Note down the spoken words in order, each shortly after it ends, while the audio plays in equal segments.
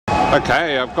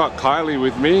Okay, I've got Kylie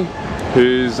with me,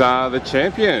 who's the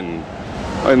champion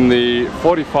in the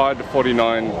 45 to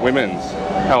 49 women's.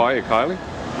 How are you, Kylie?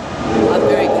 I'm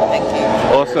very good, thank you.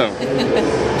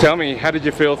 Awesome. Tell me, how did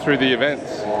you feel through the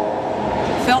events?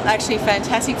 Felt actually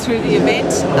fantastic through the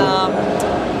event.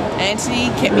 Anthony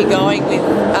kept me going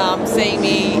with seeing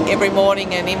me every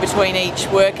morning and in between each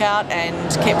workout, and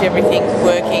kept everything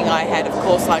working. I had, of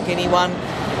course, like anyone,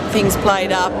 things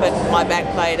played up and my back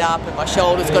played up and my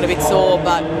shoulders got a bit sore,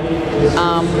 but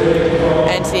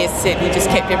Anthony has said he just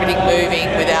kept everything moving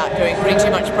without putting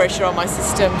too much pressure on my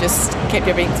system, just kept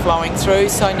everything flowing through.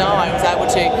 So no, I was able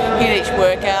to hit each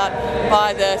workout.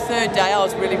 By the third day I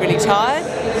was really, really tired,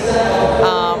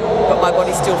 but my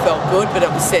body still felt good. But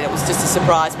it was just a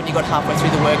surprise when you got halfway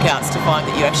through the workouts to find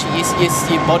that you actually,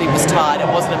 yes, your body was tired. It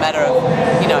wasn't a matter of,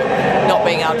 you know, not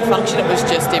being able to function. It was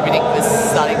just everything was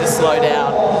starting to slow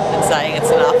down and saying it's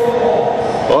enough.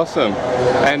 Awesome.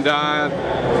 And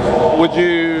would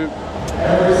you,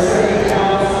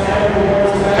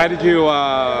 how did you,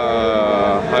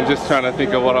 I'm just trying to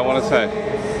think of what I want to say.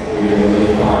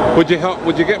 Would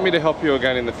you get me to help you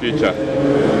again in the future?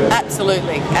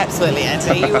 Absolutely, absolutely,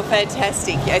 Anthony. You were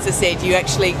fantastic. As I said, you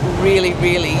actually really,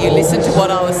 you listened to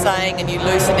what I was saying and you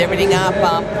loosened everything up,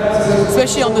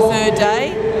 especially on the third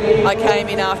day. I came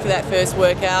in after that first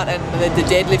workout and the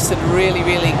deadlifts had really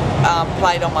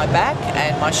played on my back,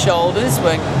 and my shoulders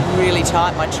were really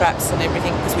tight, my traps and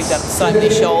everything, because we've done so many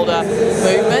shoulder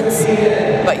movements.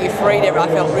 But you freed I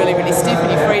felt really stiff,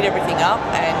 and you freed everything up,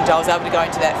 and I was able to go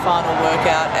into that final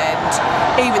workout,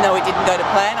 and even though it didn't go to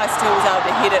plan, I still was able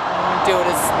to hit it and do it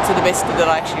to the best that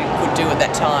I actually could do at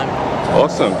that time.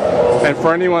 Awesome. And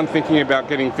for anyone thinking about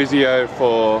getting physio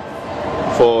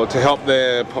to help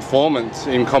their performance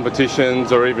in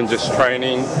competitions or even just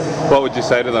training, what would you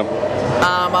say to them?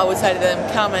 I would say to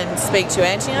them, come and speak to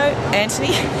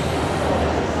Anthony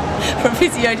from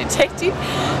Physio Detective,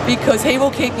 because he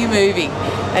will keep you moving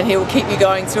and he will keep you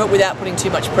going through it without putting too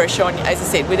much pressure on you. As I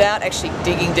said, without actually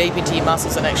digging deep into your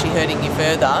muscles and actually hurting you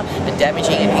further and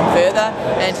damaging anything further.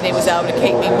 Anthony was able to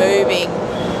keep me moving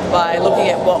by looking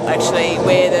at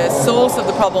where the source of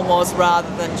the problem was, rather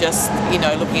than just, you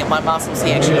know, looking at my muscles.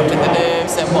 He actually looked at the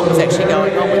nerves and what was actually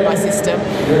going on with my system.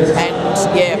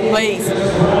 And yeah, please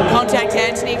contact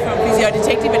Anthony from Physio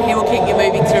Detective and he will keep you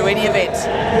moving through any event.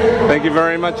 Thank you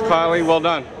very much, Kylie. Well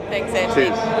done. Thanks, Anthony.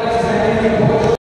 Cheers.